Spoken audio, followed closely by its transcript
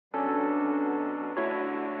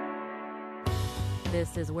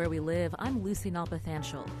This is Where We Live. I'm Lucy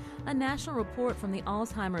Nalpathanchel. A national report from the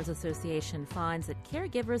Alzheimer's Association finds that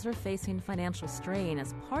caregivers are facing financial strain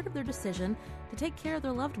as part of their decision to take care of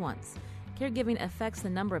their loved ones. Caregiving affects the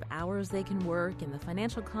number of hours they can work, and the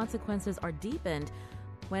financial consequences are deepened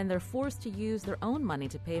when they're forced to use their own money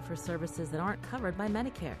to pay for services that aren't covered by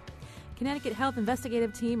Medicare. Connecticut Health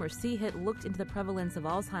Investigative Team, or CHIT, looked into the prevalence of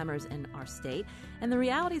Alzheimer's in our state and the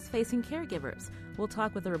realities facing caregivers. We'll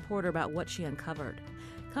talk with a reporter about what she uncovered.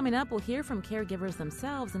 Coming up, we'll hear from caregivers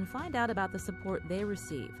themselves and find out about the support they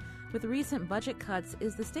receive. With recent budget cuts,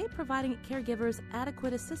 is the state providing caregivers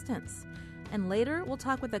adequate assistance? And later, we'll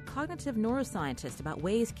talk with a cognitive neuroscientist about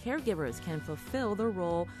ways caregivers can fulfill their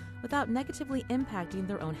role without negatively impacting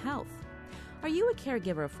their own health. Are you a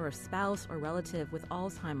caregiver for a spouse or relative with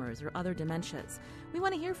Alzheimer's or other dementias? We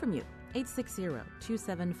want to hear from you.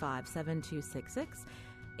 860-275-7266,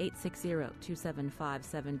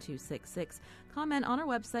 860-275-7266. Comment on our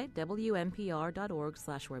website,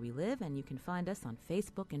 WNPR.org/wherewelive, and you can find us on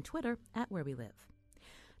Facebook and Twitter at Where We Live.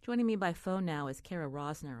 Joining me by phone now is Kara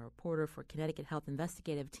Rosner, a reporter for Connecticut Health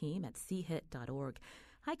Investigative Team at chit.org.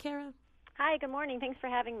 Hi, Kara. Hi, good morning. Thanks for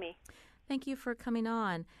having me. Thank you for coming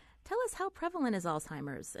on. Tell us, how prevalent is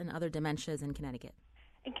Alzheimer's and other dementias in Connecticut?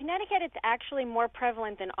 In Connecticut, it's actually more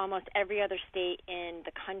prevalent than almost every other state in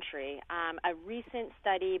the country. A recent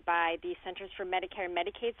study by the Centers for Medicare and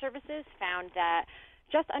Medicaid Services found that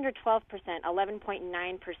just under 12%,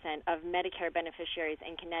 11.9% of Medicare beneficiaries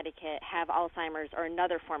in Connecticut have Alzheimer's or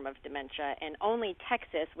another form of dementia, and only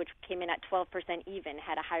Texas, which came in at 12% even,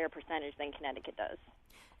 had a higher percentage than Connecticut does.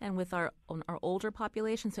 And with our older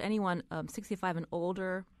population, so anyone 65 and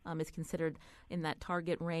older is considered in that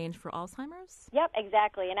target range for Alzheimer's? Yep,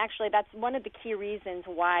 exactly. And actually, that's one of the key reasons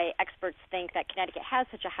why experts think that Connecticut has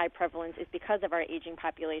such a high prevalence is because of our aging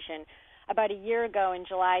population. About a year ago, in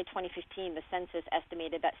July 2015, the census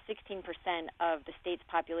estimated that 16% of the state's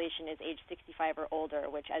population is age 65 or older,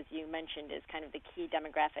 which, as you mentioned, is kind of the key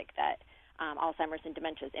demographic that Alzheimer's and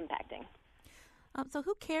dementia is impacting. So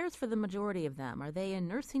who cares for the majority of them? Are they in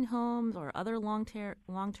nursing homes or other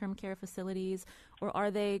long-term care facilities, or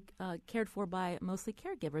are they cared for by mostly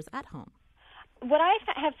caregivers at home? What I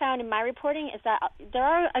have found in my reporting is that there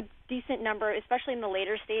are a decent number, especially in the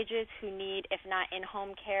later stages, who need, if not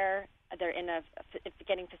in-home care, they're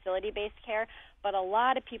getting facility-based care, but a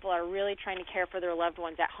lot of people are really trying to care for their loved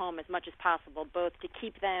ones at home as much as possible, both to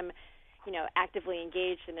keep them actively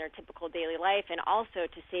engaged in their typical daily life, and also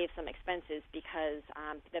to save some expenses because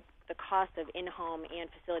the cost of in-home and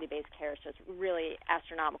facility-based care is just really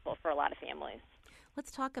astronomical for a lot of families.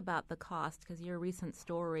 Let's talk about the cost, because your recent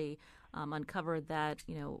story uncovered that,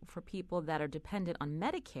 for people that are dependent on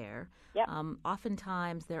Medicare, yep.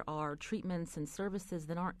 Oftentimes there are treatments and services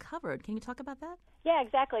that aren't covered. Can you talk about that? Yeah,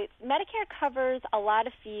 exactly. Medicare covers a lot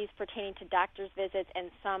of fees pertaining to doctor's visits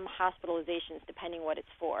and some hospitalizations, depending what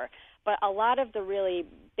it's for. But a lot of the really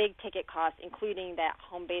big-ticket costs, including that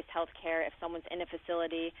home-based health care if someone's in a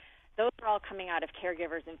facility, those are all coming out of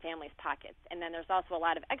caregivers and families' pockets. And then there's also a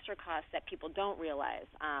lot of extra costs that people don't realize,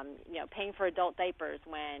 paying for adult diapers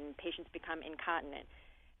when patients become incontinent,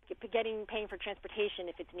 paying for transportation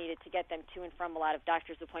if it's needed to get them to and from a lot of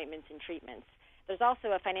doctor's appointments and treatments. There's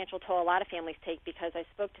also a financial toll a lot of families take because I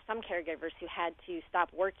spoke to some caregivers who had to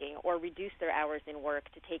stop working or reduce their hours in work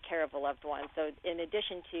to take care of a loved one. So in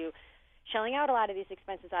addition to shelling out a lot of these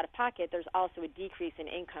expenses out of pocket, there's also a decrease in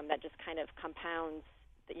income that just kind of compounds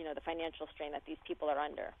the financial strain that these people are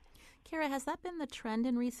under. Kara, has that been the trend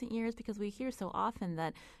in recent years? Because we hear so often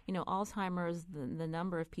that, Alzheimer's, the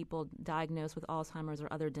number of people diagnosed with Alzheimer's or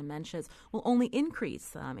other dementias will only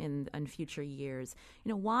increase in future years.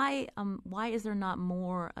 Why is there not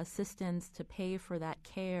more assistance to pay for that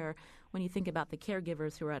care when you think about the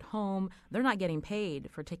caregivers who are at home? They're not getting paid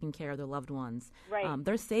for taking care of their loved ones. Right.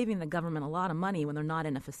 They're saving the government a lot of money when they're not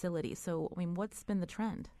in a facility. So, what's been the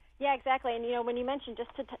trend? Yeah, exactly. And, when you mentioned,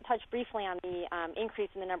 just to touch briefly on the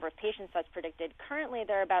increase in the number of patients that's predicted, currently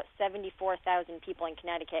there are about 74,000 people in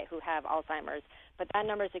Connecticut who have Alzheimer's, but that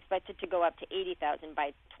number is expected to go up to 80,000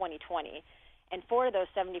 by 2020. And for those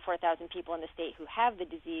 74,000 people in the state who have the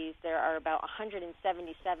disease, there are about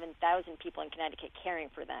 177,000 people in Connecticut caring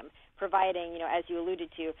for them, providing, as you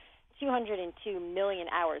alluded to, 202 million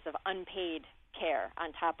hours of unpaid care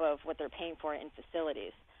on top of what they're paying for in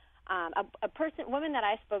facilities. Woman that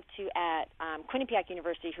I spoke to at Quinnipiac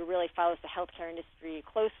University, who really follows the healthcare industry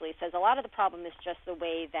closely, says a lot of the problem is just the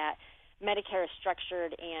way that Medicare is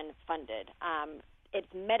structured and funded. It's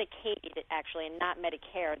Medicaid, actually, and not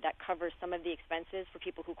Medicare, that covers some of the expenses for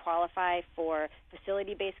people who qualify for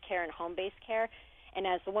facility-based care and home-based care. And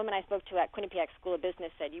as the woman I spoke to at Quinnipiac School of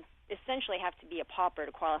Business said, you essentially have to be a pauper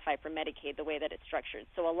to qualify for Medicaid the way that it's structured.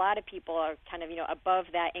 So a lot of people are kind of, above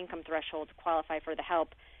that income threshold to qualify for the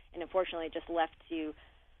help, and unfortunately just left to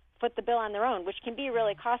foot the bill on their own, which can be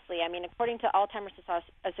really costly. I mean, according to Alzheimer's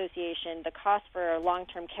Association, the cost for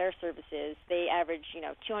long-term care services, they average,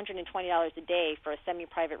 $220 a day for a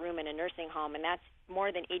semi-private room in a nursing home, and that's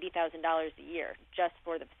more than $80,000 a year just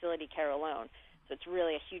for the facility care alone. So it's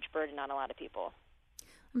really a huge burden on a lot of people.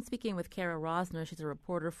 I'm speaking with Kara Rosner. She's a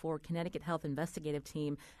reporter for Connecticut Health Investigative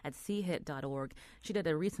Team at chit.org. She did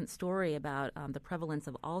a recent story about the prevalence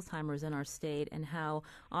of Alzheimer's in our state and how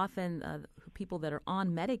often people that are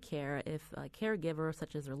on Medicare, if a caregiver,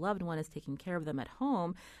 such as their loved one, is taking care of them at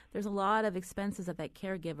home, there's a lot of expenses that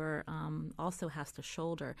caregiver also has to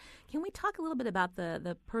shoulder. Can we talk a little bit about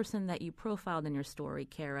the person that you profiled in your story,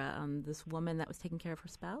 Kara, this woman that was taking care of her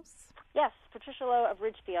spouse? Yes, Patricia Lowe of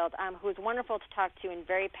Ridgefield, who is wonderful to talk to and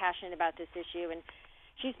very passionate about this issue. And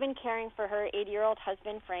she's been caring for her 80-year-old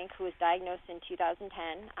husband, Frank, who was diagnosed in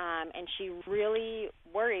 2010. And she really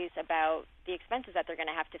worries about the expenses that they're going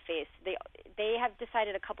to have to face. They have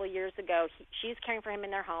decided a couple of years ago, she's caring for him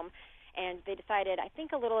in their home, and they decided, I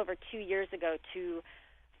think a little over 2 years ago, to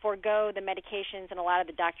forego the medications and a lot of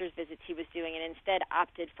the doctor's visits he was doing and instead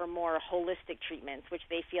opted for more holistic treatments, which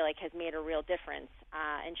they feel like has made a real difference.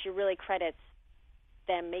 And she really credits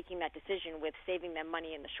them making that decision with saving them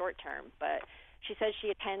money in the short term. But she says she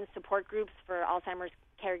attends support groups for Alzheimer's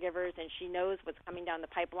caregivers, and she knows what's coming down the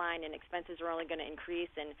pipeline, and expenses are only going to increase,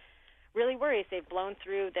 and really worries they've blown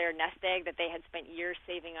through their nest egg that they had spent years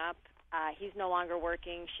saving up. He's no longer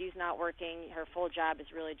working. She's not working. Her full job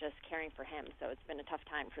is really just caring for him, so it's been a tough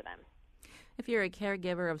time for them. If you're a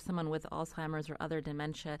caregiver of someone with Alzheimer's or other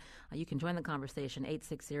dementia, you can join the conversation,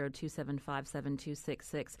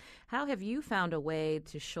 860-275-7266. How have you found a way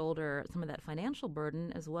to shoulder some of that financial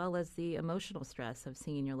burden as well as the emotional stress of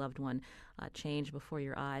seeing your loved one change before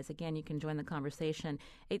your eyes? Again, you can join the conversation,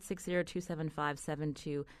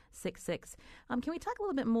 860-275-7266. Can we talk a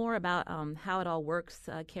little bit more about how it all works,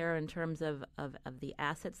 Kara, in terms of the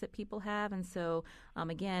assets that people have? And so,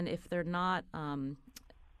 again, if they're not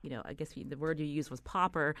I guess the word you used was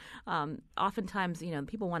pauper. Oftentimes,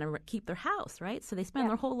 people want to keep their house, right? So they spend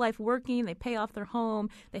their whole life working, they pay off their home,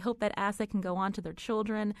 they hope that asset can go on to their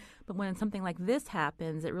children. But when something like this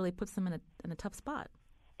happens, it really puts them in a tough spot.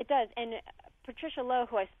 It does. And Patricia Lowe,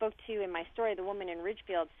 who I spoke to in my story, the woman in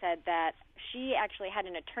Ridgefield, said that she actually had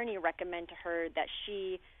an attorney recommend to her that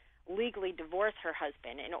she legally divorce her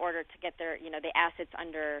husband in order to get the assets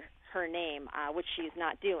under her name, which she's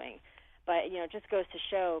not doing. But, it just goes to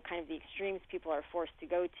show kind of the extremes people are forced to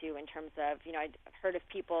go to in terms of, I've heard of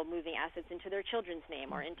people moving assets into their children's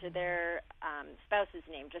name or into their spouse's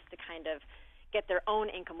name just to kind of get their own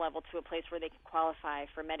income level to a place where they can qualify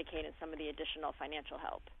for Medicaid and some of the additional financial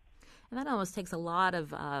help. And that almost takes a lot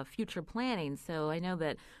of future planning. So I know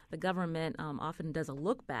that the government often does a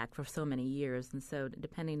look back for so many years. And so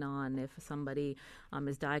depending on if somebody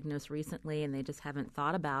is diagnosed recently and they just haven't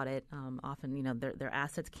thought about it, often, their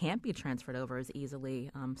assets can't be transferred over as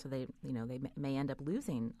easily. So they may end up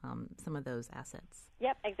losing some of those assets.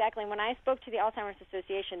 Yep, exactly. And when I spoke to the Alzheimer's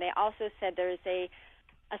Association, they also said there's a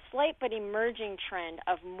slight but emerging trend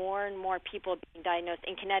of more and more people being diagnosed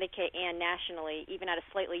in Connecticut and nationally, even at a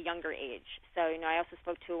slightly younger age. So, I also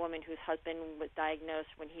spoke to a woman whose husband was diagnosed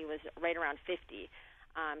when he was right around 50.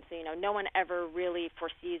 So, no one ever really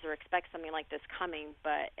foresees or expects something like this coming,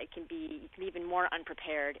 but you can be even more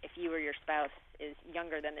unprepared if you or your spouse is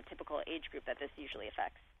younger than the typical age group that this usually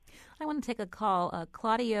affects. I want to take a call.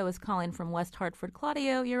 Claudio is calling from West Hartford.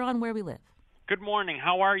 Claudio, you're on Where We Live. Good morning.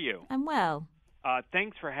 How are you? I'm well.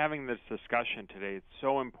 Thanks for having this discussion today. It's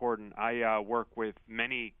so important. I work with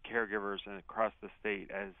many caregivers across the state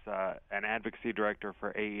as an advocacy director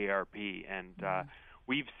for AARP, and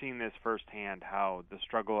we've seen this firsthand, how the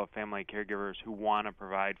struggle of family caregivers who want to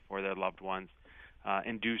provide for their loved ones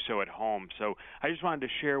and do so at home. So I just wanted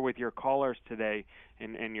to share with your callers today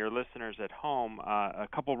and your listeners at home a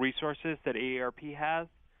couple resources that AARP has.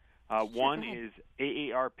 One is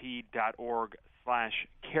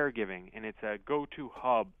aarp.org/caregiving, and it's a go-to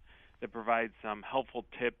hub that provides some helpful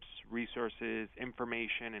tips, resources,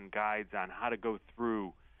 information, and guides on how to go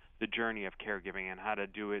through the journey of caregiving and how to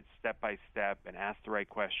do it step by step and ask the right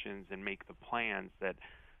questions and make the plans that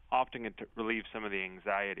often can relieve some of the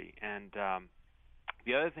anxiety. And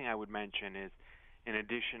the other thing I would mention is, in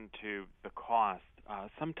addition to the cost,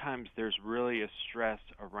 sometimes there's really a stress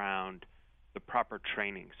around the proper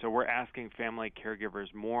training. So we're asking family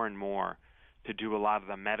caregivers more and more to do a lot of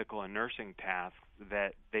the medical and nursing tasks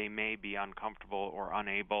that they may be uncomfortable or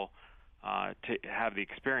unable to have the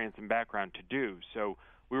experience and background to do. So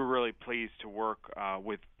we were really pleased to work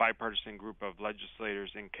with a bipartisan group of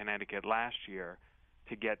legislators in Connecticut last year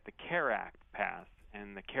to get the CARE Act passed.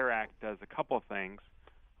 And the CARE Act does a couple of things.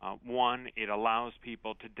 One, it allows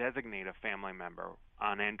people to designate a family member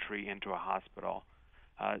on entry into a hospital.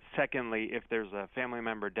 Secondly, if there's a family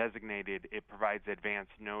member designated, it provides advance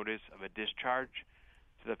notice of a discharge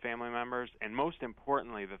to the family members. And most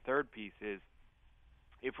importantly, the third piece is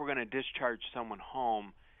if we're going to discharge someone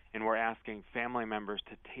home and we're asking family members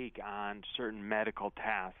to take on certain medical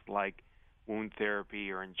tasks like wound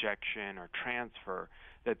therapy or injection or transfer,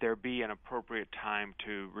 that there be an appropriate time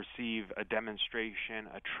to receive a demonstration,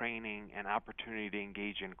 a training, an opportunity to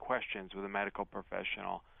engage in questions with a medical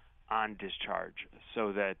professional on discharge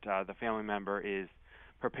so that the family member is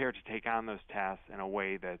prepared to take on those tasks in a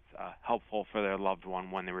way that's helpful for their loved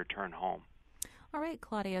one when they return home. All right,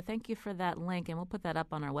 Claudia, thank you for that link, and we'll put that up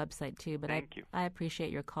on our website too. But Thank you. I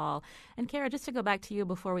appreciate your call. And Kara, just to go back to you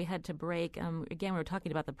before we head to break, again, we were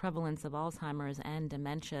talking about the prevalence of Alzheimer's and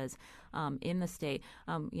dementias in the state.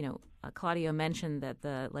 Claudia mentioned that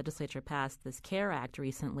the legislature passed this CARE Act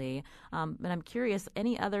recently, but I'm curious,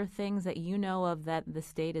 any other things that you know of that the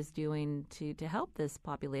state is doing to help this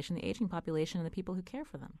population, the aging population, and the people who care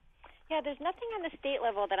for them? Yeah, there's nothing on the state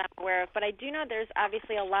level that I'm aware of, but I do know there's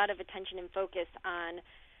obviously a lot of attention and focus on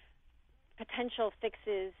potential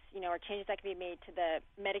fixes, or changes that can be made to the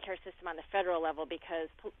Medicare system on the federal level because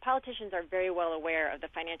politicians are very well aware of the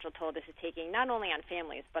financial toll this is taking, not only on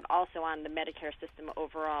families, but also on the Medicare system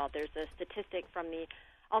overall. There's a statistic from the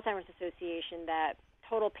Alzheimer's Association that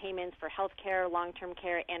total payments for health care, long-term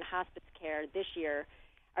care, and hospice care this year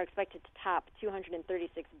are expected to top $236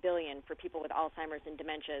 billion for people with Alzheimer's and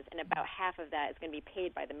dementias, and about half of that is going to be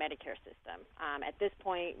paid by the Medicare system. At this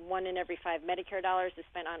point, 1 in every 5 Medicare dollars is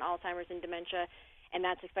spent on Alzheimer's and dementia, and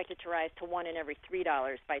that's expected to rise to 1 in every $3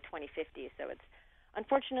 by 2050. So it's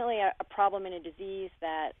unfortunately a problem and a disease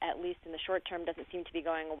that, at least in the short term, doesn't seem to be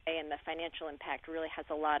going away, and the financial impact really has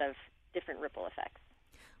a lot of different ripple effects.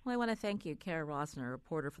 Well, I want to thank you, Kara Rosner,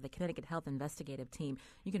 reporter for the Connecticut Health Investigative Team.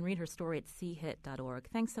 You can read her story at chit.org.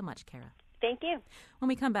 Thanks so much, Kara. Thank you. When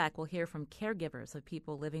we come back, we'll hear from caregivers of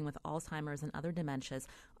people living with Alzheimer's and other dementias.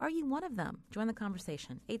 Are you one of them? Join the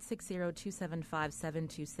conversation,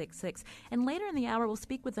 860-275-7266. And later in the hour, we'll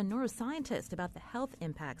speak with a neuroscientist about the health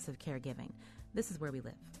impacts of caregiving. This is Where We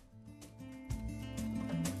Live.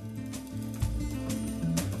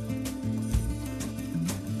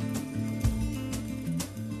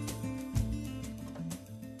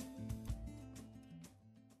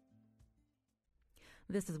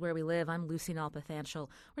 This is Where We Live. I'm Lucy Nalpathanchel.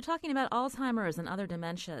 We're talking about Alzheimer's and other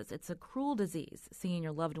dementias. It's a cruel disease, seeing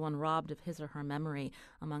your loved one robbed of his or her memory,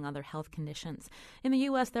 among other health conditions. In the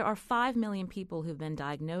U.S., there are 5 million people who've been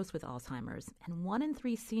diagnosed with Alzheimer's, and 1 in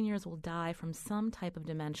 3 seniors will die from some type of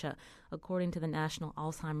dementia, according to the National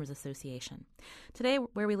Alzheimer's Association. Today,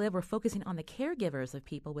 Where We Live, we're focusing on the caregivers of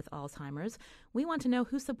people with Alzheimer's. We want to know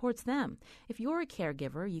who supports them. If you're a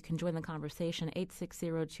caregiver, you can join the conversation,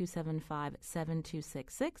 860-275-7266.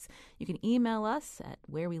 You can email us at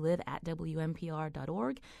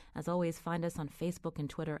wherewelive@WNPR.org. As always, find us on Facebook and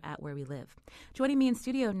Twitter at Where We Live. Joining me in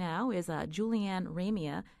studio now is Julianne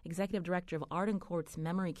Ramia, Executive Director of Ardencourt's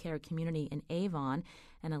Memory Care Community in Avon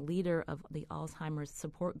and a leader of the Alzheimer's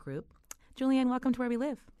Support Group. Julianne, welcome to Where We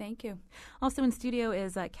Live. Thank you. Also in studio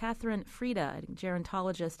is Catherine Frieda, a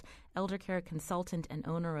gerontologist, elder care consultant, and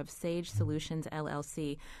owner of Sage Solutions,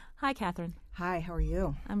 LLC. Hi, Catherine. Hi, how are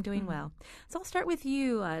you? I'm doing well. So I'll start with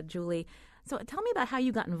you, Julie. So tell me about how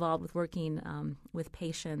you got involved with working with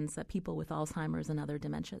patients, people with Alzheimer's and other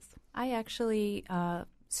dementias. I actually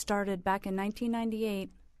started back in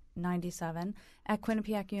 1998-97 at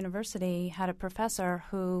Quinnipiac University, had a professor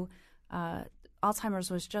who Alzheimer's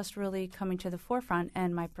was just really coming to the forefront,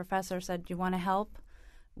 and my professor said, do you want to help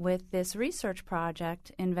with this research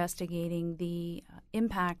project investigating the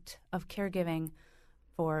impact of caregiving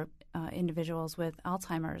for individuals with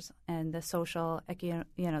Alzheimer's and the social, the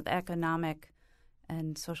economic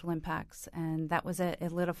and social impacts? And that was it.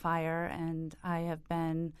 It lit a fire, and I have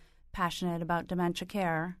been passionate about dementia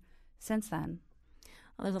care since then.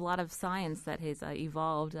 Well, there's a lot of science that has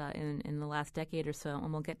evolved in the last decade or so,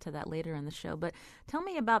 and we'll get to that later in the show. But tell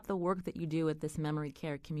me about the work that you do at this memory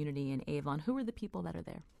care community in Avon. Who are the people that are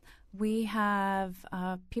there? We have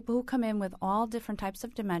people who come in with all different types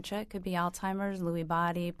of dementia. It could be Alzheimer's, Lewy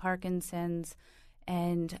body, Parkinson's,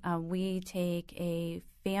 and we take a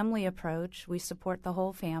family approach. We support the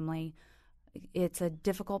whole family. It's a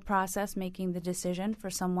difficult process making the decision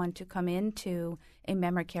for someone to come into a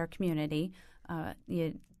memory care community.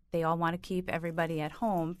 they all want to keep everybody at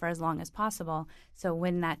home for as long as possible. So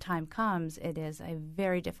when that time comes, it is a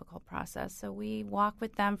very difficult process. So we walk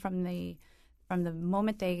with them from the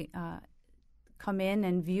moment they come in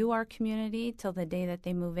and view our community till the day that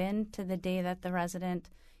they move in, to the day that the resident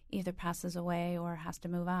either passes away or has to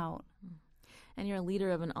move out. And you're a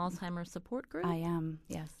leader of an Alzheimer's support group? I am,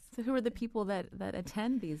 yes. So who are the people that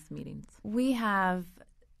attend these meetings? We have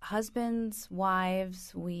husbands,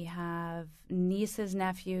 wives, we have nieces,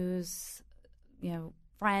 nephews,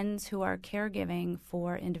 friends who are caregiving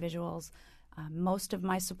for individuals. Most of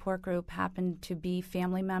my support group happen to be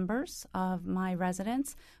family members of my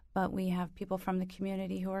residents, but we have people from the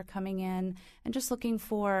community who are coming in and just looking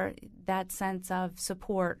for that sense of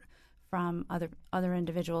support from other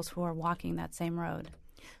individuals who are walking that same road.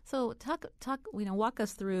 So walk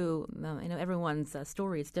us through. Everyone's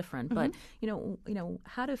story is different, but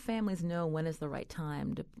how do families know when is the right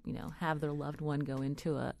time to have their loved one go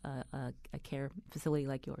into a care facility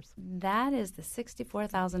like yours? That is the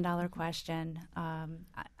 $64,000 question.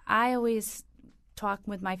 I always talk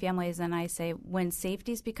with my families and I say, when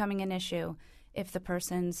safety is becoming an issue, if the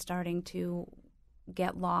person's starting to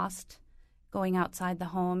get lost, going outside the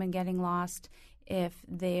home and getting lost, if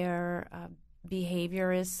their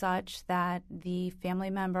behavior is such that the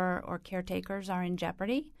family member or caretakers are in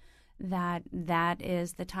jeopardy, that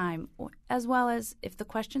is the time. As well as if the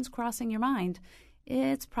question's crossing your mind,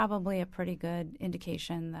 it's probably a pretty good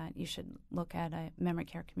indication that you should look at a memory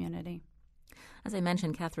care community. As I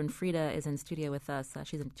mentioned, Catherine Frieda is in studio with us.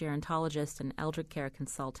 She's a gerontologist and elder care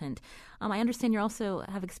consultant. I understand you also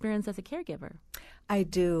have experience as a caregiver. I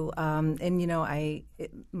do,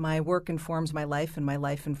 my work informs my life, and my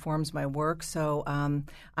life informs my work. So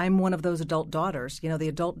I'm one of those adult daughters. The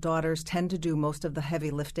adult daughters tend to do most of the heavy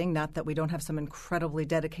lifting. Not that we don't have some incredibly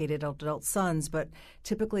dedicated adult sons, but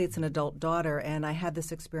typically it's an adult daughter. And I had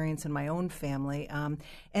this experience in my own family, and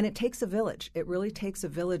it takes a village. It really takes a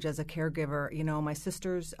village as a caregiver. My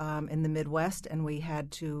sister's in the Midwest, and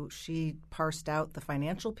she parsed out the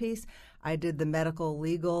financial piece. I did the medical,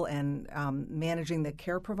 legal, and managing the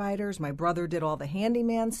care providers. My brother did all the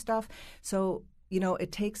handyman stuff. So,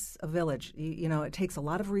 it takes a village. It takes a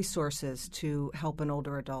lot of resources to help an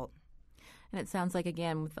older adult. And it sounds like,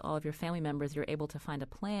 again, with all of your family members, you're able to find a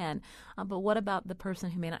plan. But what about the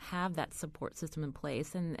person who may not have that support system in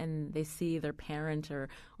place and they see their parent or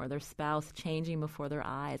their spouse changing before their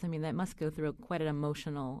eyes? I mean, that must go through quite an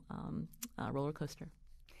emotional roller coaster.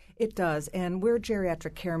 It does, and we're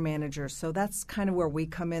geriatric care managers, so that's kind of where we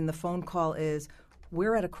come in. The phone call is,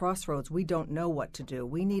 we're at a crossroads. We don't know what to do.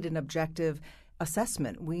 We need an objective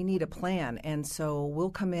assessment. We need a plan, and so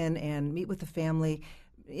we'll come in and meet with the family.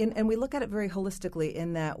 And we look at it very holistically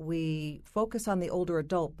in that we focus on the older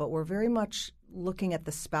adult, but we're very much looking at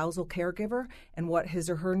the spousal caregiver and what his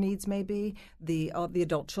or her needs may be, the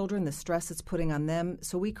adult children, the stress it's putting on them.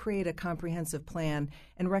 So we create a comprehensive plan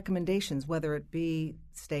and recommendations, whether it be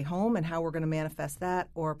stay home and how we're going to manifest that,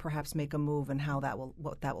 or perhaps make a move and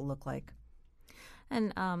what that will look like.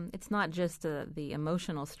 And it's not just the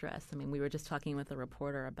emotional stress. I mean, we were just talking with a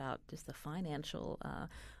reporter about just the financial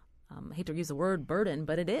I hate to use the word burden,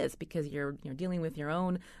 but it is, because you're dealing with your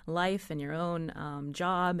own life and your own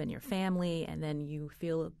job and your family, and then you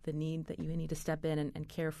feel the need that you need to step in and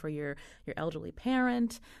care for your elderly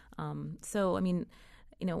parent. So, I mean,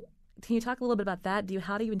 can you talk a little bit about that?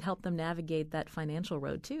 How do you help them navigate that financial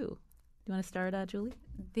road too? Do you want to start,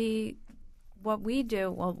 Julie? What we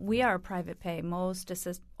do, we are a private pay.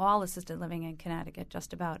 All assisted living in Connecticut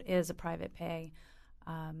just about is a private pay,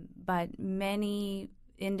 but many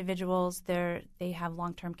individuals, they have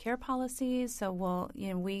long-term care policies. So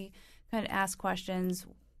we kind of ask questions.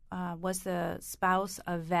 Was the spouse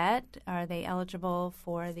a vet? Are they eligible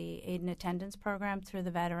for the aid and attendance program through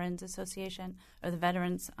the Veterans Association or the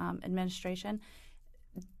Veterans Administration?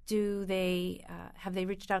 Do they have they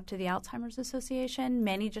reached out to the Alzheimer's Association?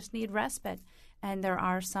 Many just need respite, and there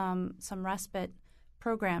are some respite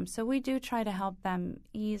programs. So we do try to help them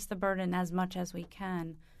ease the burden as much as we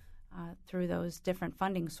can through those different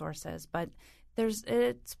funding sources, but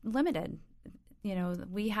it's limited.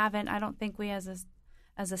 We haven't. I don't think we as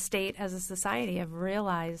a state, as a society, have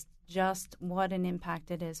realized just what an impact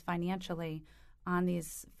it is financially on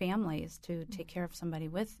these families to take care of somebody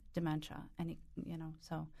with dementia. And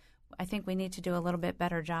so I think we need to do a little bit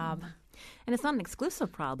better job. And it's not an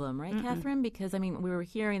exclusive problem, right, Catherine? Because, we were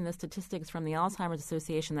hearing the statistics from the Alzheimer's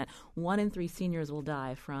Association that 1 in 3 seniors will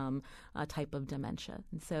die from a type of dementia.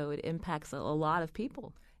 And so it impacts a lot of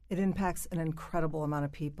people. It impacts an incredible amount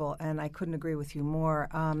of people, and I couldn't agree with you more.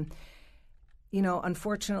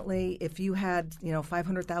 Unfortunately, if you had,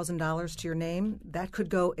 $500,000 to your name, that could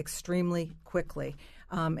go extremely quickly.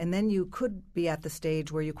 And then you could be at the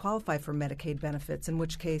stage where you qualify for Medicaid benefits, in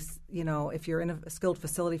which case, if you're in a skilled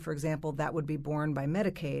facility, for example, that would be borne by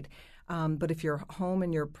Medicaid. But if you're home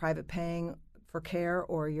and you're private paying for care,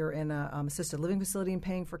 or you're in a assisted living facility and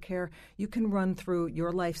paying for care, you can run through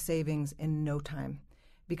your life savings in no time.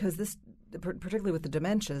 Because this, particularly with the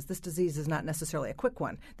dementias, this disease is not necessarily a quick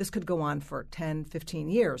one. This could go on for 10, 15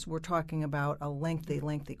 years. We're talking about a lengthy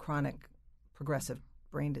chronic progressive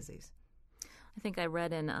brain disease. I think I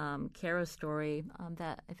read in Kara's story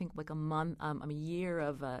that I think like a year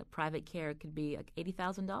of private care could be like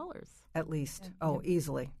 $80,000. At least.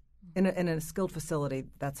 Easily. In a skilled facility,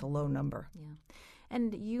 that's a low number. Yeah.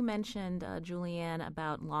 And you mentioned, Julianne,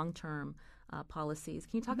 about long-term policies.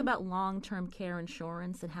 Can you talk about long-term care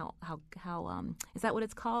insurance and how is that what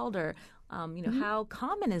it's called, or how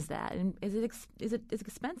common is that, and is it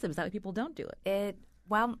expensive? Is that why people don't do it?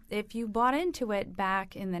 Well, if you bought into it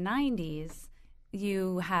back in the 90s,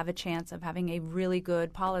 you have a chance of having a really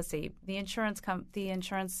good policy. The insurance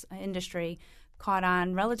industry caught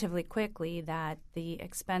on relatively quickly that the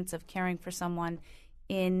expense of caring for someone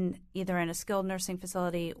in either in a skilled nursing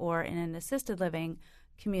facility or in an assisted living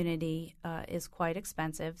community is quite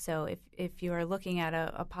expensive. So if you're looking at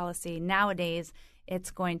a policy nowadays,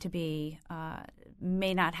 it's going to be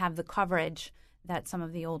may not have the coverage that some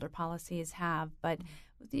of the older policies have. But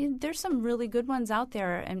there's some really good ones out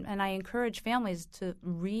there, and I encourage families to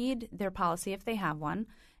read their policy if they have one,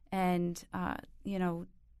 and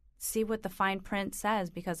see what the fine print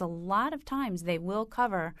says, because a lot of times they will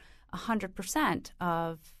cover 100%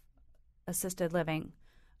 of assisted living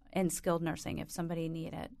and skilled nursing if somebody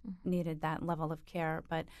needed that level of care.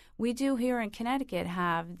 But we do here in Connecticut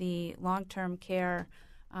have the long-term care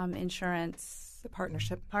insurance. The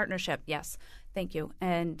partnership. Partnership, yes. Thank you.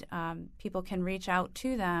 And people can reach out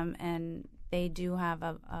to them, and they do have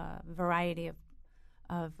a variety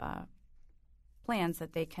of plans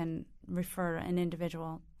that they can refer an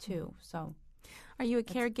individual to. So, are you a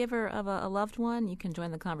caregiver of a loved one? You can join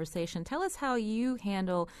the conversation. Tell us how you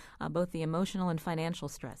handle both the emotional and financial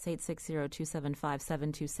stress.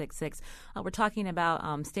 860-275-7266. We're talking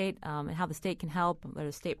about state and how the state can help.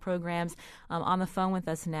 There's state programs. On the phone with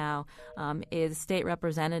us now is State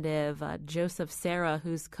Representative Joseph Serra,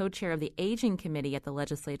 who's co-chair of the Aging Committee at the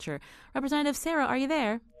legislature. Representative Serra, are you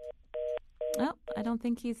there? Oh, I don't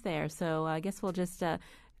think he's there. So I guess we'll just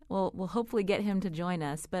we'll hopefully get him to join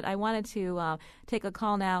us. But I wanted to take a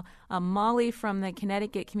call now. Molly from the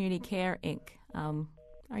Connecticut Community Care, Inc. Are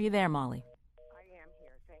you there, Molly? I am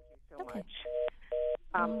here. Thank you so much.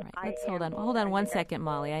 All right. Let's hold on one second,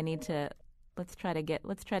 Molly. I need to let's try to get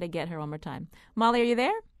her one more time. Molly, are you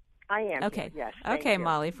there? I am. Okay. Here, yes. Okay,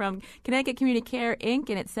 Molly, from Connecticut Community Care, Inc.,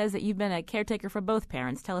 and it says that you've been a caretaker for both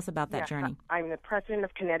parents. Tell us about that journey. I'm the president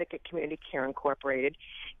of Connecticut Community Care Incorporated,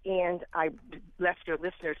 and I left your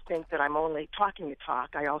listeners think that I'm only talking the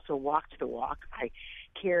talk. I also walked the walk. I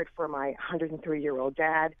cared for my 103-year-old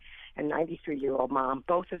dad and 93-year-old mom,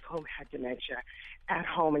 both of whom had dementia, at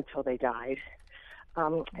home until they died.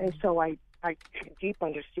 And so I have a deep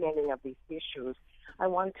understanding of these issues. I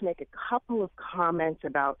wanted to make a couple of comments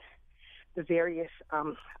about the various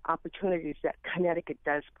opportunities that Connecticut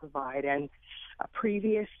does provide. And a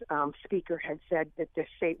previous speaker had said that the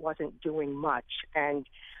state wasn't doing much. And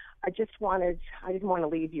I didn't want to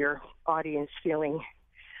leave your audience feeling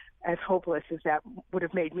as hopeless as that would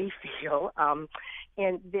have made me feel.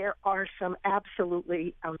 And there are some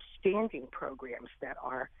absolutely outstanding programs that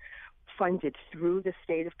are funded through the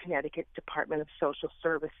state of Connecticut Department of Social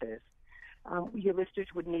Services. Your listeners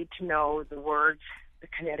would need to know the words, the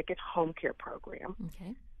Connecticut Home Care Program.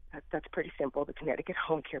 Okay. That's pretty simple, the Connecticut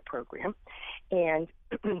Home Care Program. And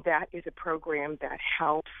that is a program that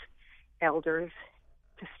helps elders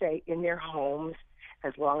to stay in their homes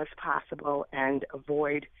as long as possible and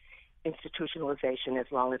avoid institutionalization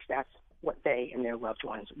as long as that's what they and their loved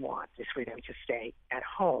ones want, is for them to stay at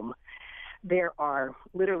home. There are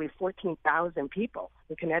literally 14,000 people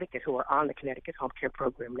in Connecticut who are on the Connecticut Home Care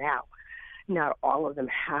Program now. Not all of them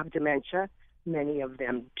have dementia. Many of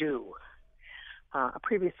them do. A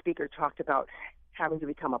previous speaker talked about having to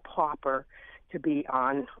become a pauper to be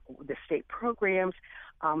on the state programs.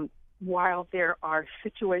 While there are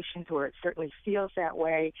situations where it certainly feels that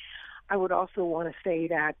way, I would also want to say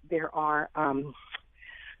that there are,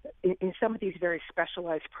 in some of these very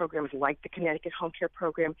specialized programs like the Connecticut Home Care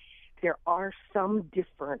Program, there are some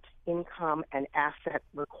different income and asset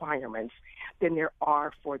requirements than there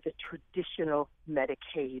are for the traditional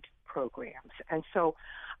Medicaid programs. And so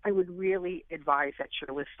I would really advise that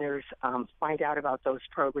your listeners find out about those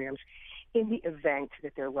programs in the event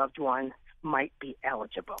that their loved one might be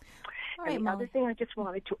eligible. All right, and the Molly. other thing I just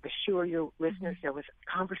wanted to assure your listeners, there was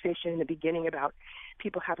a conversation in the beginning about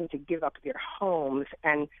people having to give up their homes,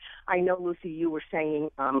 and I know, Lucy, you were saying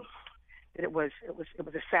that it was a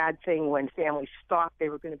sad thing when families thought they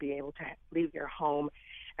were going to be able to leave their home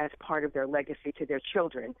as part of their legacy to their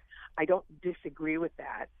children. I don't disagree with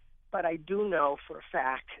that, but I do know for a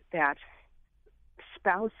fact that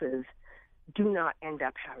spouses do not end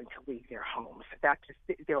up having to leave their homes.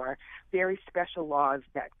 There are very special laws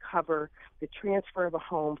that cover the transfer of a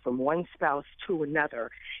home from one spouse to another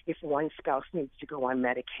if one spouse needs to go on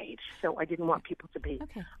Medicaid. So I didn't want people to be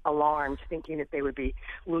alarmed, thinking that they would be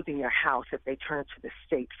losing their house if they turn to the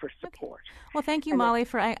state for support. Well, thank you, Molly.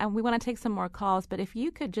 We want to take some more calls, but if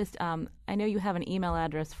you could just, I know you have an email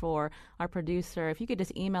address for our producer. If you could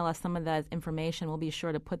just email us some of that information, we'll be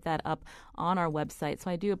sure to put that up on our website.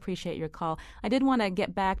 So I do appreciate your call. I did want to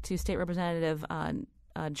get back to State Representative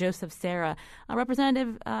Joseph Serra.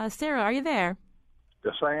 Representative Serra, are you there?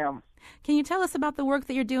 Yes, I am. Can you tell us about the work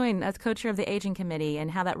that you're doing as co-chair of the Aging Committee and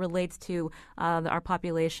how that relates to our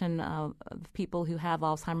population of people who have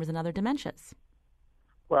Alzheimer's and other dementias?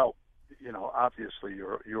 Well, obviously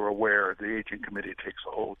you're aware the Aging Committee takes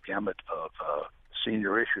a whole gamut of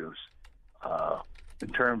senior issues. In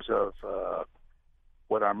terms of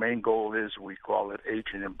what our main goal is, we call it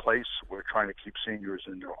aging in place. We're trying to keep seniors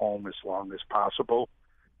in their home as long as possible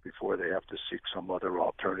before they have to seek some other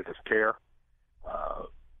alternative care.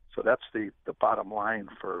 So that's the bottom line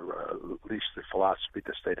for at least the philosophy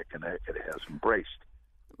the state of Connecticut has embraced.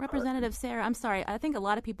 Representative Serra, I'm sorry. I think a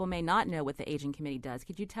lot of people may not know what the Aging Committee does.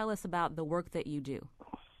 Could you tell us about the work that you do?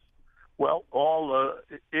 Well, all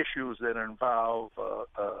issues that involve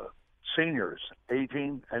seniors,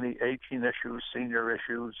 aging, any aging issues, senior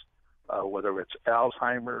issues, whether it's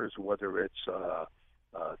Alzheimer's, whether it's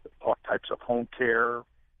all types of home care,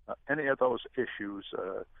 any of those issues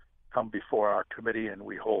come before our committee, and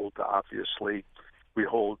we hold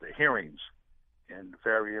hearings, and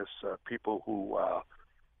various people who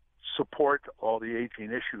support all the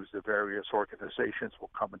aging issues. The various organizations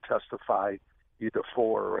will come and testify either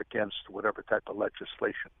for or against whatever type of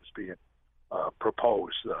legislation is being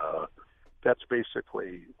proposed. That's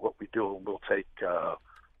basically what we do, and we'll take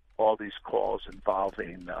all these calls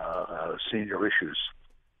involving senior issues.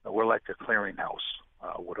 We're like a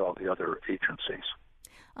clearinghouse with all the other agencies.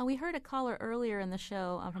 We heard a caller earlier in the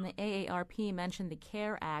show from the AARP mention the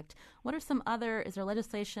CARE Act. What are is there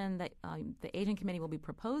legislation that the Aging Committee will be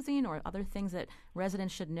proposing, or other things that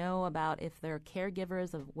residents should know about if they're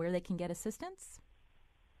caregivers, of where they can get assistance?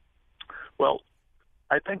 Well,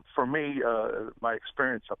 I think for me, my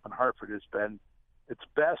experience up in Hartford has been, it's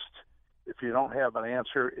best if you don't have an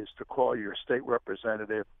answer is to call your state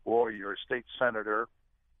representative or your state senator,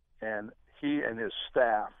 and he and his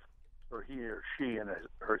staff, or he or she and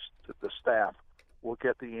the staff, will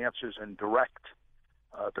get the answers and direct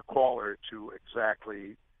the caller to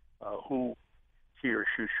exactly who he or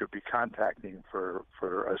she should be contacting for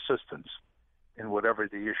assistance in whatever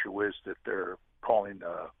the issue is that they're calling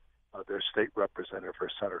their state representative or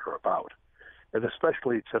senator about. And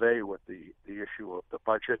especially today with the issue of the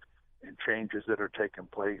budget and changes that are taking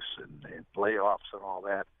place and layoffs and all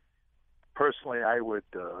that, personally, I would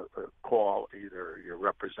call either your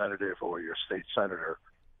representative or your state senator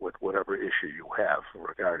with whatever issue you have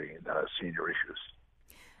regarding senior issues.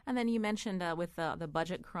 And then you mentioned with the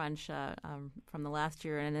budget crunch from the last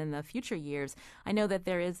year and in the future years, I know that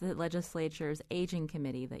there is the legislature's Aging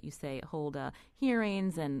Committee that you say hold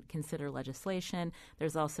hearings and consider legislation.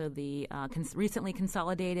 There's also the recently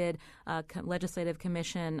consolidated Legislative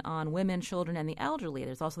Commission on Women, Children, and the Elderly.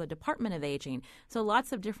 There's also the Department of Aging. So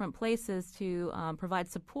lots of different places to provide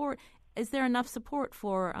support. Is there enough support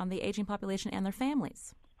for the aging population and their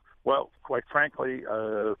families? Well, quite frankly,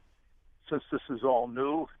 since this is all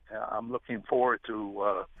new, I'm looking forward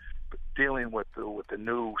to dealing with the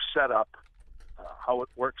new setup. How it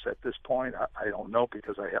works at this point, I don't know,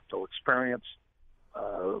 because I have no experience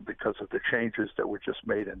because of the changes that were just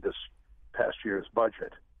made in this past year's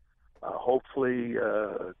budget. Hopefully,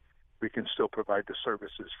 we can still provide the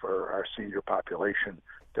services for our senior population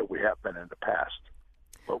that we have been in the past.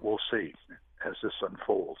 But we'll see as this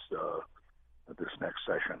unfolds this next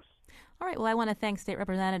session. All right. Well, I want to thank State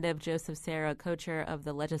Representative Joseph Serra, co-chair of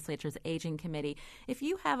the legislature's Aging Committee. If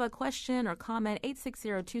you have a question or comment,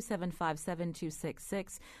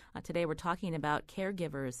 860-275-7266. Today we're talking about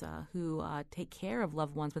caregivers who take care of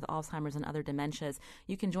loved ones with Alzheimer's and other dementias.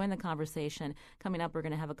 You can join the conversation. Coming up, we're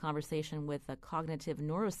going to have a conversation with a cognitive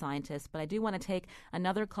neuroscientist, but I do want to take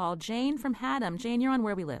another call. Jane from Haddam. Jane, you're on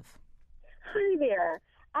Where We Live. Hi there.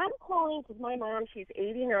 I'm calling because my mom, she's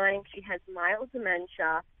 89. She has mild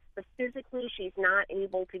dementia, but physically she's not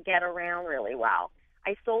able to get around really well.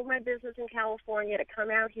 I sold my business in California to come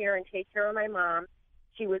out here and take care of my mom.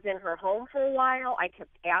 She was in her home for a while. I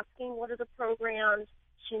kept asking, what are the programs?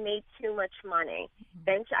 She made too much money.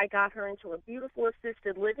 Then I got her into a beautiful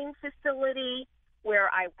assisted living facility where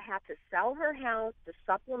I had to sell her house to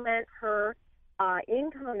supplement her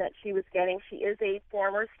income that she was getting. She is a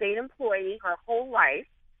former state employee her whole life.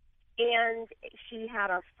 And she had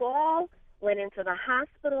a fall, went into the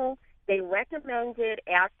hospital. They recommended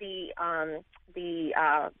at the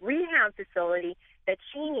rehab facility that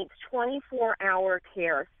she needs 24-hour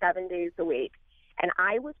care 7 days a week. And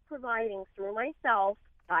I was providing through myself,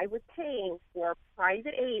 I was paying for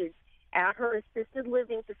private aides at her assisted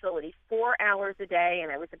living facility 4 hours a day,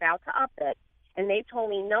 and I was about to up it. And they told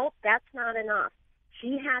me, nope, that's not enough.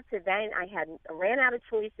 She had to then, I ran out of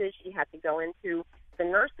choices. She had to go into the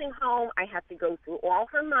nursing home. I had to go through all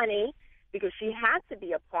her money because she had to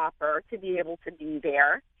be a pauper to be able to be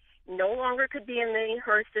there. No longer could be in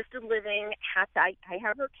her assisted living. I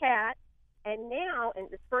have her cat. And now, in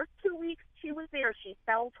the first 2 weeks she was there, she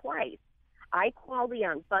fell twice. I called the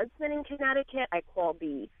ombudsman in Connecticut. I called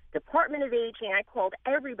the Department of Aging. I called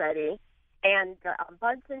everybody. And the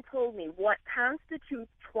ombudsman told me what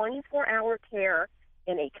constitutes 24-hour care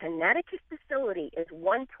in a Connecticut facility is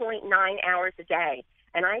 1.9 hours a day.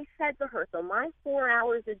 And I said to her, so my 4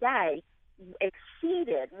 hours a day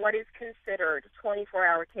exceeded what is considered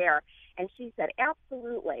 24-hour care. And she said,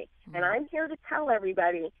 absolutely. And I'm here to tell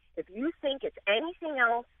everybody, if you think it's anything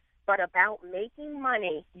else but about making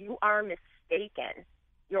money, you are mistaken.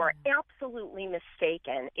 You're absolutely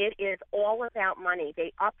mistaken. It is all about money.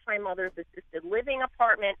 They upped my mother's assisted living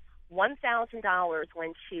apartment $1,000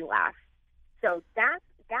 when she left. So that's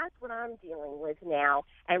what I'm dealing with now.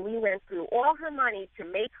 And we went through all her money to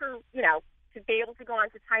make her, to be able to go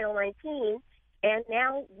on to Title 19. And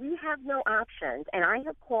now we have no options. And I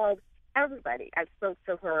have called everybody. I spoke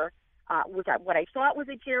to her, what I thought was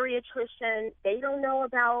a geriatrician. They don't know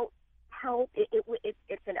about help.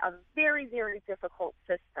 It's a very, very difficult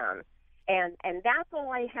system. And that's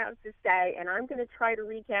all I have to say. And I'm going to try to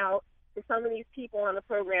reach out to some of these people on the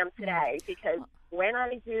program today because when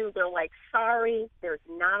I do, they're like, sorry, there's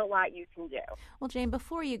not a lot you can do. Well, Jane,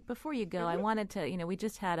 before you go, I wanted to, we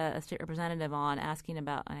just had a state representative on I asked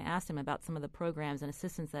him about some of the programs and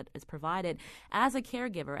assistance that is provided. As a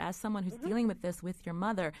caregiver, as someone who's dealing with this with your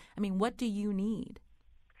mother, what do you need?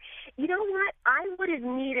 You know what? I would have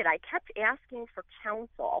needed, I kept asking for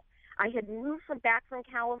counsel. I had moved back from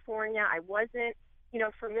California. I wasn't,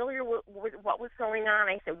 familiar with what was going on.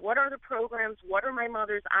 I said, what are the programs? What are my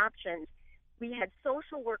mother's options? We had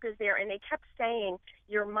social workers there, and they kept saying,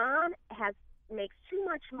 your mom makes too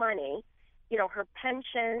much money, her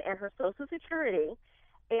pension and her Social Security.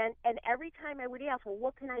 And every time I would ask, well,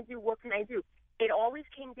 what can I do? What can I do? It always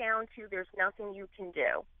came down to there's nothing you can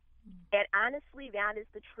do. And honestly, that is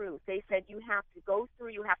the truth. They said you have to go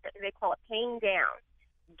through, they call it paying down,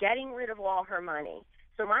 getting rid of all her money.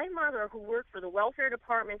 So my mother, who worked for the welfare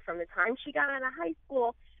department from the time she got out of high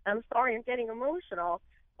school, I'm sorry, I'm getting emotional,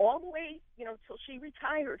 all the way, till she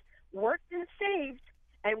retired, worked and saved,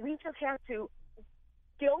 and we just had to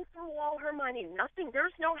go through all her money.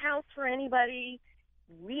 There's no house for anybody.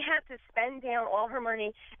 We had to spend down all her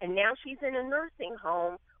money, and now she's in a nursing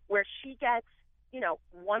home where she gets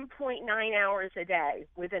 1.9 hours a day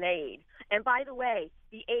with an aide. And by the way,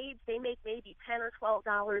 the aides, they make maybe $10 or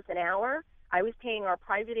 $12 an hour. I was paying our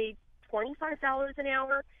private aide $25 an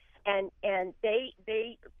hour, and they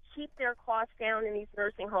keep their costs down in these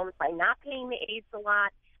nursing homes by not paying the aides a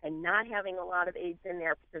lot and not having a lot of aides in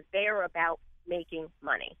there because they are about making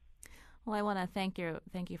money. Well, I want to thank you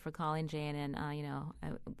for calling, Jane, and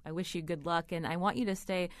I wish you good luck. And I want you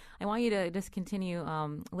to just continue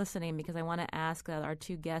listening because I want to ask our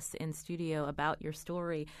two guests in studio about your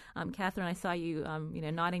story. Catherine, I saw you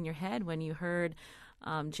nodding your head when you heard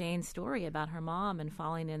Jane's story about her mom and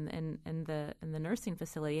falling in the nursing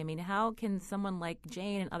facility. How can someone like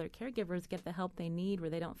Jane and other caregivers get the help they need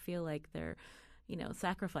where they don't feel like they're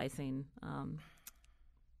sacrificing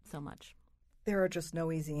so much? There are just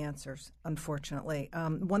no easy answers, unfortunately.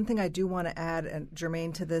 One thing I do want to add, and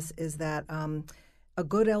germane to this, is that a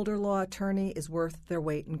good elder law attorney is worth their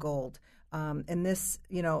weight in gold. In this,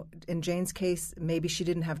 in Jane's case, maybe she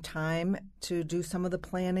didn't have time to do some of the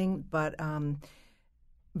planning, but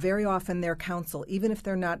very often their counsel, even if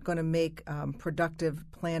they're not going to make productive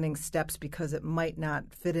planning steps because it might not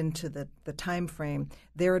fit into the time frame,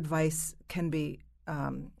 their advice can be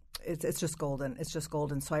it's just golden. It's just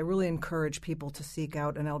golden. So I really encourage people to seek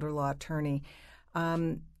out an elder law attorney.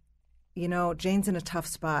 Jane's in a tough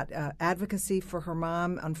spot. Advocacy for her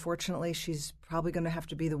mom, unfortunately, she's probably going to have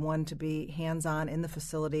to be the one to be hands-on in the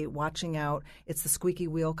facility, watching out. It's the squeaky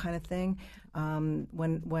wheel kind of thing.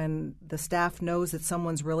 When the staff knows that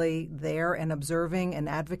someone's really there and observing and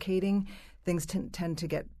advocating, things tend to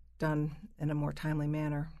get done in a more timely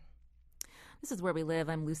manner. This is Where We Live.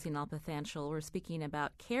 I'm Lucy Nalpathanchel. We're speaking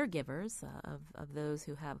about caregivers of those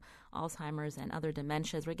who have Alzheimer's and other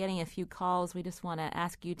dementias. We're getting a few calls. We just want to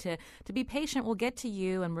ask you to be patient. We'll get to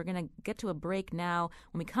you, and we're going to get to a break now.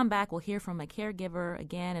 When we come back, we'll hear from a caregiver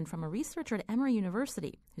again and from a researcher at Emory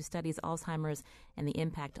University who studies Alzheimer's and the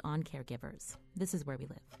impact on caregivers. This is Where We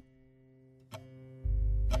Live.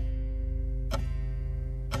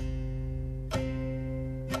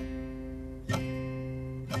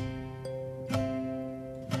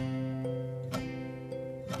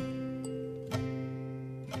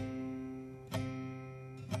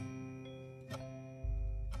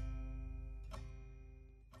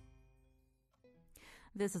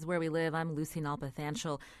 This is Where We Live. I'm Lucy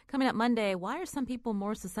Nalpathanchel. Coming up Monday, why are some people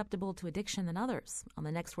more susceptible to addiction than others? On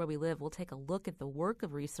the next Where We Live, we'll take a look at the work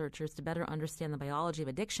of researchers to better understand the biology of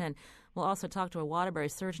addiction. We'll also talk to a Waterbury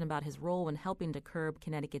surgeon about his role in helping to curb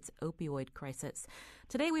Connecticut's opioid crisis.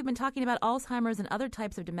 Today, we've been talking about Alzheimer's and other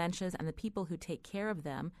types of dementias and the people who take care of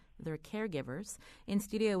them, their caregivers. In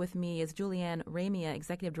studio with me is Julianne Ramia,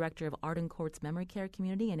 Executive Director of Arden Court's Memory Care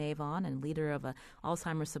Community in Avon and leader of an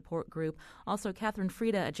Alzheimer's support group. Also, Catherine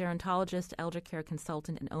Frieda, a gerontologist, elder care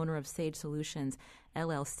consultant, and owner of Sage Solutions,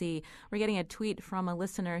 LLC. We're getting a tweet from a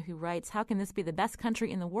listener who writes, "How can this be the best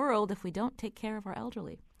country in the world if we don't take care of our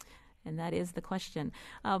elderly?" And that is the question.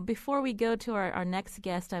 Before we go to our next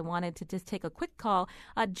guest, I wanted to just take a quick call.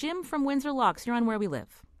 Jim from Windsor Locks, you're on Where We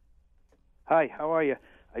Live. Hi, how are you?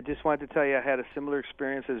 I just wanted to tell you I had a similar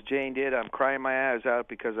experience as Jane did. I'm crying my eyes out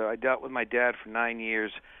because I dealt with my dad for 9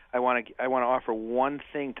 years. I want to offer one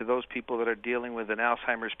thing to those people that are dealing with an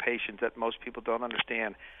Alzheimer's patient that most people don't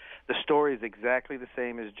understand. The story is exactly the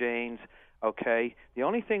same as Jane's. Okay. The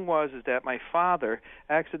only thing was that my father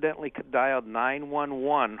accidentally dialed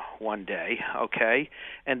 911 one day. Okay,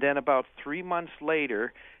 and then about 3 months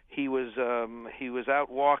later, he was out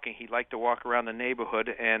walking. He liked to walk around the neighborhood,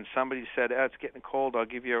 and somebody said, "It's getting cold. I'll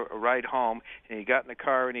give you a ride home." And he got in the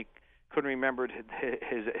car, and he couldn't remember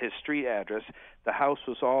his street address. The house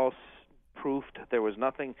was all proofed. There was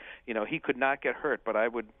nothing. He could not get hurt. But I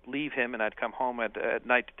would leave him, and I'd come home at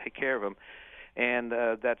night to take care of him. And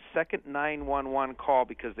that second 911 call,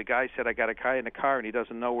 because the guy said, "I got a guy in the car and he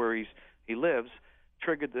doesn't know where he lives,"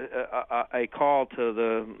 triggered a call to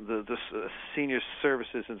the senior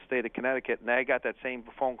services in the state of Connecticut, and I got that same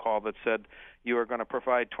phone call that said, "You are going to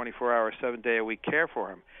provide 24-hour, 7-day-a-week care for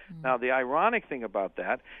him." Mm-hmm. Now, the ironic thing about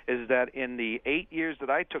that is that in the 8 years that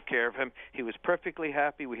I took care of him, he was perfectly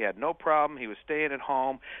happy. We had no problem. He was staying at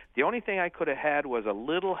home. The only thing I could have had was a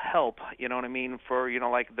little help, you know what I mean, for,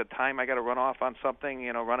 like the time I got to run off on something,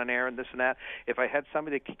 run an errand, this and that. If I had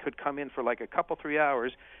somebody that could come in for like a couple, 3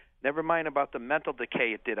 hours, never mind about the mental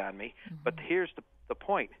decay it did on me. Mm-hmm. But here's the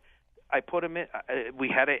point. I put him in.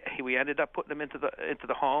 We ended up putting him into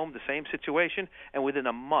the home, the same situation, and within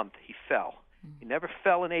a month he fell. Mm-hmm. He never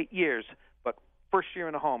fell in 8 years, but first year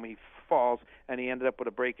in the home he falls, and he ended up with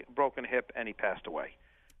a broken hip, and he passed away.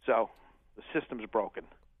 So the system's broken.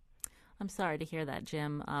 I'm sorry to hear that,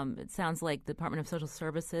 Jim. It sounds like the Department of Social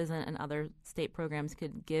Services and other state programs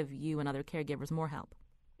could give you and other caregivers more help.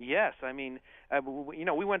 Yes, I mean,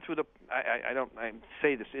 we went through I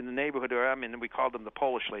say this in the neighborhood where I'm in, we called them the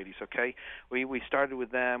Polish ladies, okay? We started with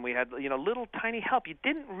them. We had, little tiny help. You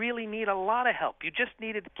didn't really need a lot of help. You just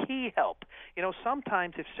needed key help.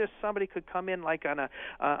 Sometimes if just somebody could come in like on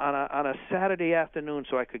a Saturday afternoon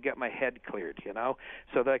so I could get my head cleared,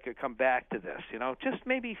 so that I could come back to this, just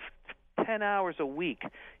maybe 10 hours a week,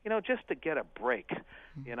 just to get a break,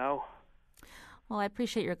 Well, I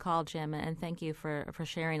appreciate your call, Jim, and thank you for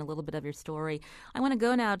sharing a little bit of your story. I want to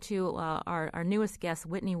go now to our newest guest,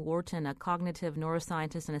 Whitney Wharton, a cognitive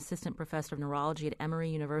neuroscientist and assistant professor of neurology at Emory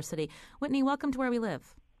University. Whitney, welcome to Where We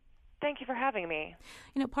Live. Thank you for having me.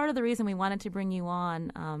 Part of the reason we wanted to bring you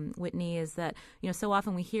on, Whitney, is that so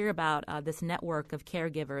often we hear about this network of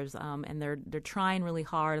caregivers, and they're trying really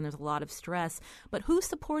hard, and there's a lot of stress. But who's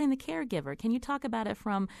supporting the caregiver? Can you talk about it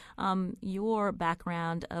from your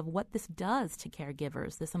background of what this does to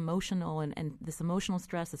caregivers? This emotional and this emotional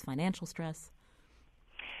stress, this financial stress.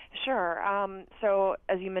 Sure. So,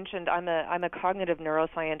 as you mentioned, I'm a cognitive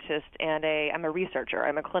neuroscientist and I'm a researcher.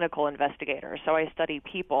 I'm a clinical investigator. So I study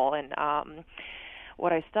people, and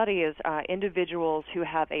what I study is individuals who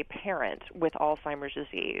have a parent with Alzheimer's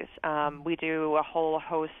disease. We do a whole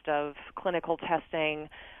host of clinical testing.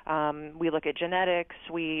 We look at genetics.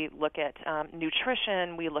 We look at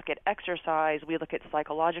nutrition. We look at exercise. We look at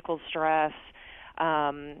psychological stress.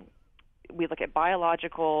 We look at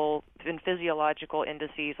biological and physiological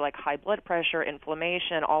indices like high blood pressure,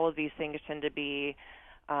 inflammation. All of these things tend to be,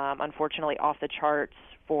 unfortunately, off the charts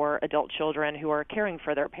for adult children who are caring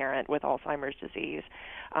for their parent with Alzheimer's disease.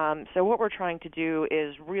 So what we're trying to do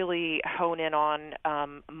is really hone in on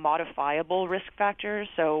modifiable risk factors,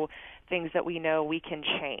 so things that we know we can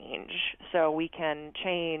change. So we can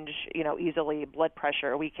change, easily blood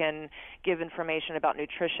pressure. We can give information about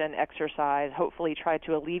nutrition, exercise, hopefully try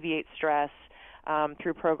to alleviate stress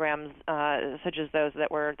through programs such as those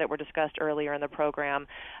that were discussed earlier in the program,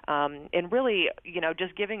 and really,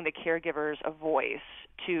 just giving the caregivers a voice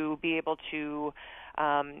to be able to,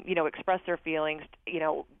 express their feelings,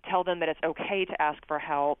 tell them that it's okay to ask for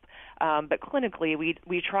help. But clinically,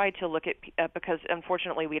 we try to look at, because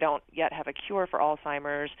unfortunately we don't yet have a cure for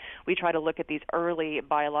Alzheimer's, we try to look at these early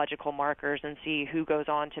biological markers and see who goes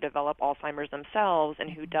on to develop Alzheimer's themselves and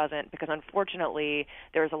who doesn't, because unfortunately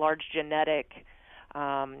there's a large genetic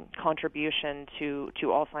contribution to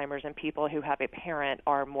Alzheimer's, and people who have a parent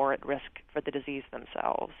are more at risk for the disease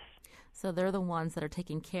themselves. So they're the ones that are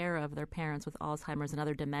taking care of their parents with Alzheimer's and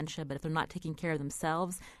other dementia, but if they're not taking care of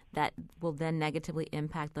themselves, that will then negatively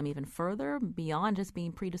impact them even further beyond just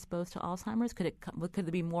being predisposed to Alzheimer's? Could there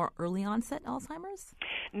be more early onset Alzheimer's?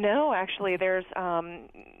 No, actually, there's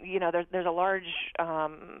there's a large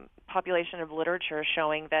population of literature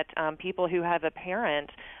showing that people who have a parent,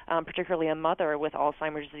 particularly a mother with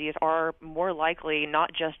Alzheimer's disease, are more likely,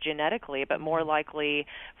 not just genetically, but more likely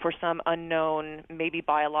for some unknown, maybe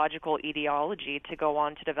biological etiology, to go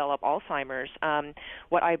on to develop Alzheimer's.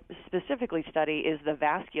 What I specifically study is the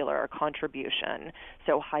vascular contribution,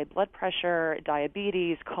 so high blood pressure,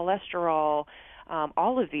 diabetes, cholesterol,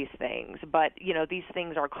 all of these things. But, these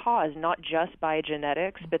things are caused not just by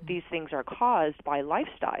genetics, but these things are caused by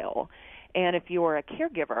lifestyle. And if you're a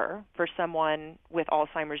caregiver for someone with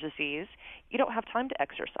Alzheimer's disease, you don't have time to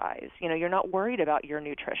exercise. You're not worried about your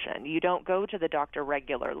nutrition. You don't go to the doctor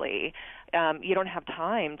regularly. You don't have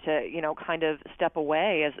time to, kind of step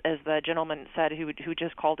away, as the gentleman said who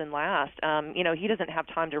just called in last. He doesn't have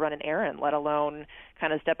time to run an errand, let alone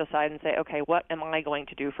kind of step aside and say, okay, what am I going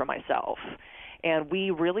to do for myself? And we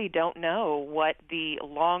really don't know what the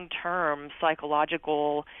long-term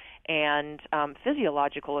psychological and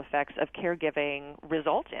physiological effects of caregiving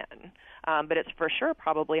result in. But it's for sure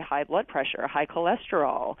probably high blood pressure, high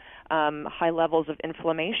cholesterol, high levels of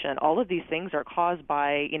inflammation. All of these things are caused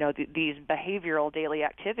by, these behavioral daily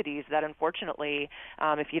activities that, unfortunately,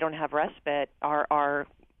 if you don't have respite, are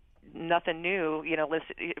nothing new,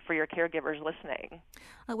 for your caregivers listening.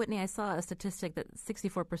 Whitney, I saw a statistic that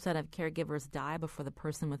 64% of caregivers die before the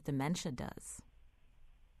person with dementia does.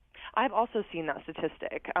 I've also seen that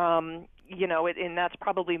statistic, and that's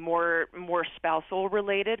probably more spousal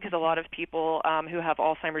related, because a lot of people who have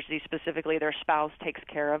Alzheimer's disease specifically, their spouse takes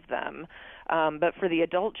care of them. But for the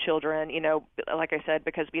adult children, like I said,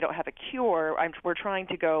 because we don't have a cure, we're trying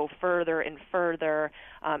to go further and further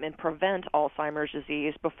and prevent Alzheimer's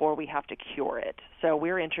disease before we have to cure it. So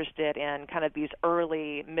we're interested in kind of these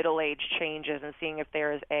early middle-age changes and seeing if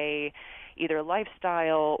there is either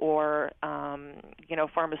lifestyle or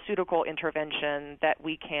pharmaceutical intervention that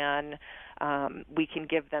we can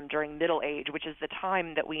give them during middle age, which is the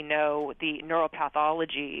time that we know the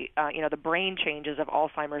neuropathology, the brain changes of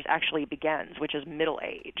Alzheimer's actually begins, which is middle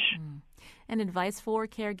age. And advice for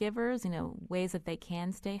caregivers, ways that they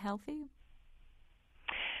can stay healthy?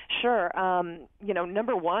 Sure.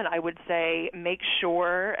 Number one, I would say make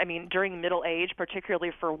sure, during middle age,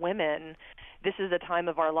 particularly for women, this is a time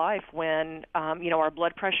of our life when, our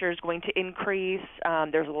blood pressure is going to increase.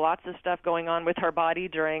 There's lots of stuff going on with our body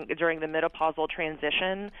during the menopausal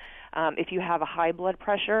transition. If you have a high blood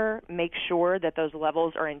pressure, make sure that those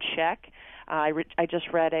levels are in check. I just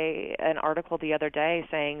read an article the other day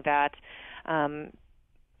saying that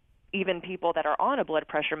even people that are on a blood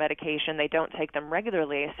pressure medication, they don't take them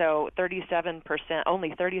regularly. So only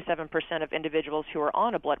 37% of individuals who are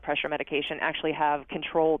on a blood pressure medication actually have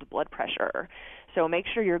controlled blood pressure. So make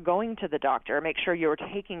sure you're going to the doctor. Make sure you're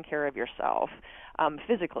taking care of yourself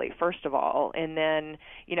physically, first of all, and then,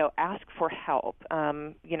 ask for help.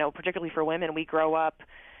 Particularly for women, we grow up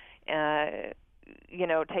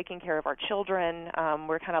taking care of our children.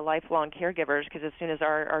 We're kind of lifelong caregivers because as soon as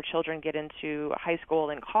our children get into high school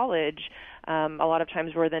and college, a lot of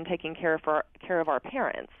times we're then taking care of our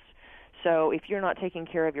parents. So if you're not taking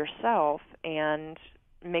care of yourself and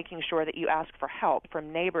making sure that you ask for help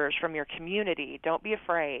from neighbors, from your community, don't be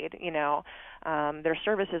afraid. There's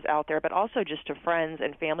services out there, but also just to friends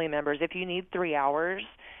and family members. If you need 3 hours,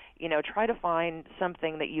 try to find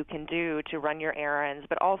something that you can do to run your errands,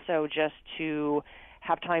 but also just to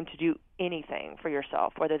have time to do anything for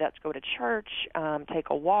yourself, whether that's go to church, take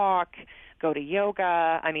a walk, go to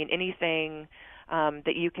yoga, anything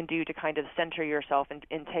that you can do to kind of center yourself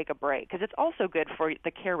and take a break. Because it's also good for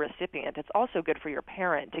the care recipient. It's also good for your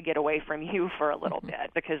parent to get away from you for a little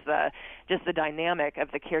bit, because the dynamic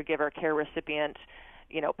of the caregiver, care recipient,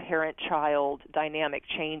 parent-child dynamic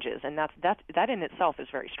changes, and that in itself is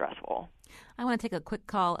very stressful. I want to take a quick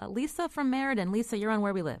call. Lisa from Meriden. Lisa, you're on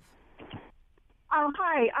Where We Live.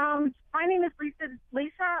 Hi. My name is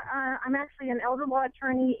Lisa. I'm actually an elder law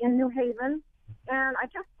attorney in New Haven, and I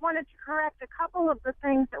just wanted to correct a couple of the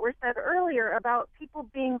things that were said earlier about people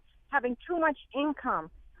having too much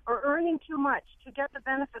income or earning too much to get the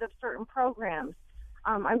benefit of certain programs.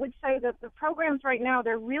 I would say that the programs right now,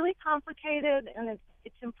 they're really complicated, and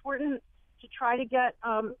it's important to try to get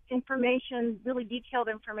information, really detailed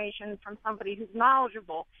information from somebody who's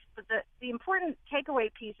knowledgeable. But the important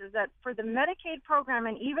takeaway piece is that for the Medicaid program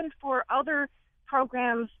and even for other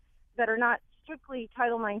programs that are not strictly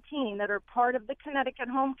Title 19, that are part of the Connecticut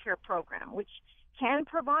Home Care Program, which can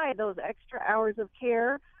provide those extra hours of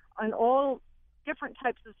care on all different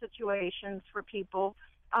types of situations for people,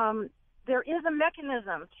 there is a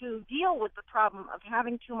mechanism to deal with the problem of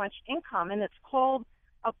having too much income, and it's called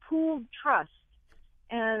a pooled trust.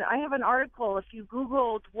 And I have an article, if you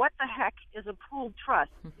Googled what the heck is a pooled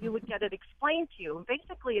trust, you would get it explained to you.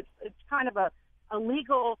 Basically, it's kind of a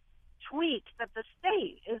legal tweak that the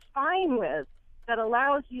state is fine with that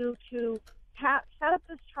allows you to set up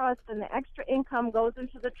this trust, and the extra income goes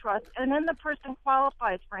into the trust, and then the person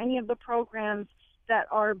qualifies for any of the programs that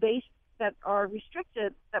are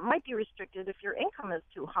restricted, that might be restricted if your income is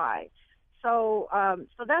too high. So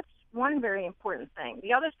that's one very important thing.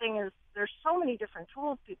 The other thing is there's so many different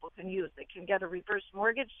tools people can use. They can get a reverse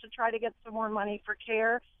mortgage to try to get some more money for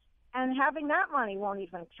care, and having that money won't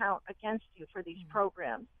even count against you for these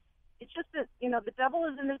programs. It's just that, the devil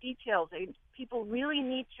is in the details. People really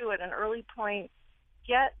need to, at an early point,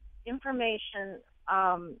 get information,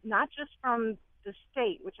 not just from the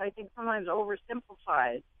state, which I think sometimes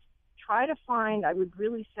oversimplifies. Try to find, I would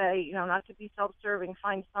really say, not to be self-serving,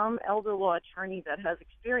 find some elder law attorney that has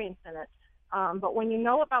experience in it. But when you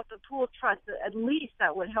know about the pool trust, at least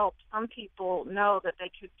that would help some people know that they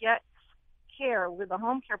could get care with the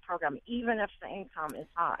home care program, even if the income is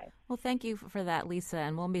high. Well, thank you for that, Lisa,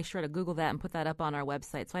 and we'll be sure to Google that and put that up on our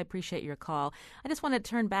website. So I appreciate your call. I just want to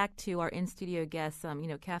turn back to our in-studio guests.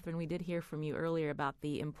 Catherine, we did hear from you earlier about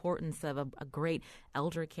the importance of a great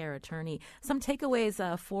elder care attorney. Some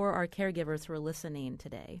takeaways for our caregivers who are listening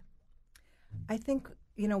today. I think,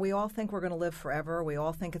 we all think we're going to live forever. We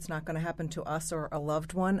all think it's not going to happen to us or a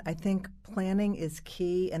loved one. I think planning is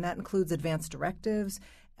key, and that includes advance directives,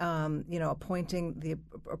 appointing the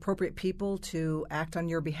appropriate people to act on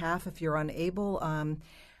your behalf if you're unable.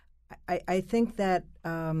 I think that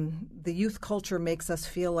the youth culture makes us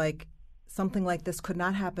feel like something like this could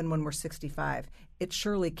not happen when we're 65. It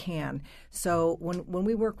surely can. So when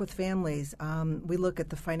we work with families, we look at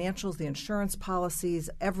the financials, the insurance policies,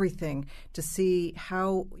 everything to see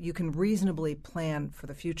how you can reasonably plan for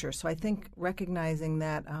the future. So I think recognizing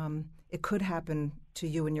that it could happen to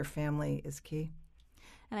you and your family is key.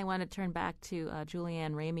 And I want to turn back to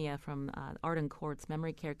Julianne Ramia from Arden Court's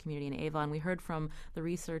Memory Care Community in Avon. We heard from the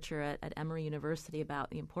researcher at Emory University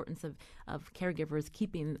about the importance of caregivers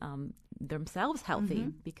keeping themselves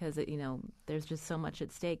healthy because, there's just so much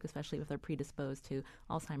at stake, especially if they're predisposed to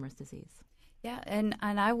Alzheimer's disease. Yeah, and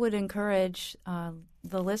I would encourage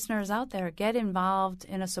the listeners out there, get involved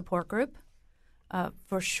in a support group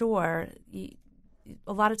for sure.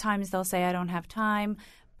 A lot of times they'll say, I don't have time.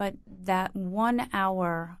 But that 1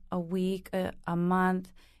 hour a week, a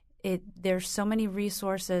month, there's so many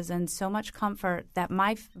resources and so much comfort that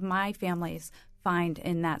my families find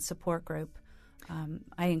in that support group.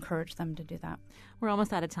 I encourage them to do that. We're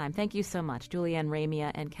almost out of time. Thank you so much, Julianne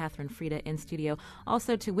Ramia and Catherine Frieda in studio.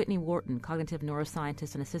 Also to Whitney Wharton, cognitive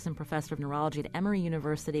neuroscientist and assistant professor of neurology at Emory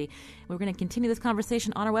University. We're going to continue this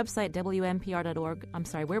conversation on our website,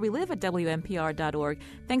 WNPR.org. Where we live at WNPR.org.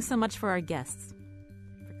 Thanks so much for our guests.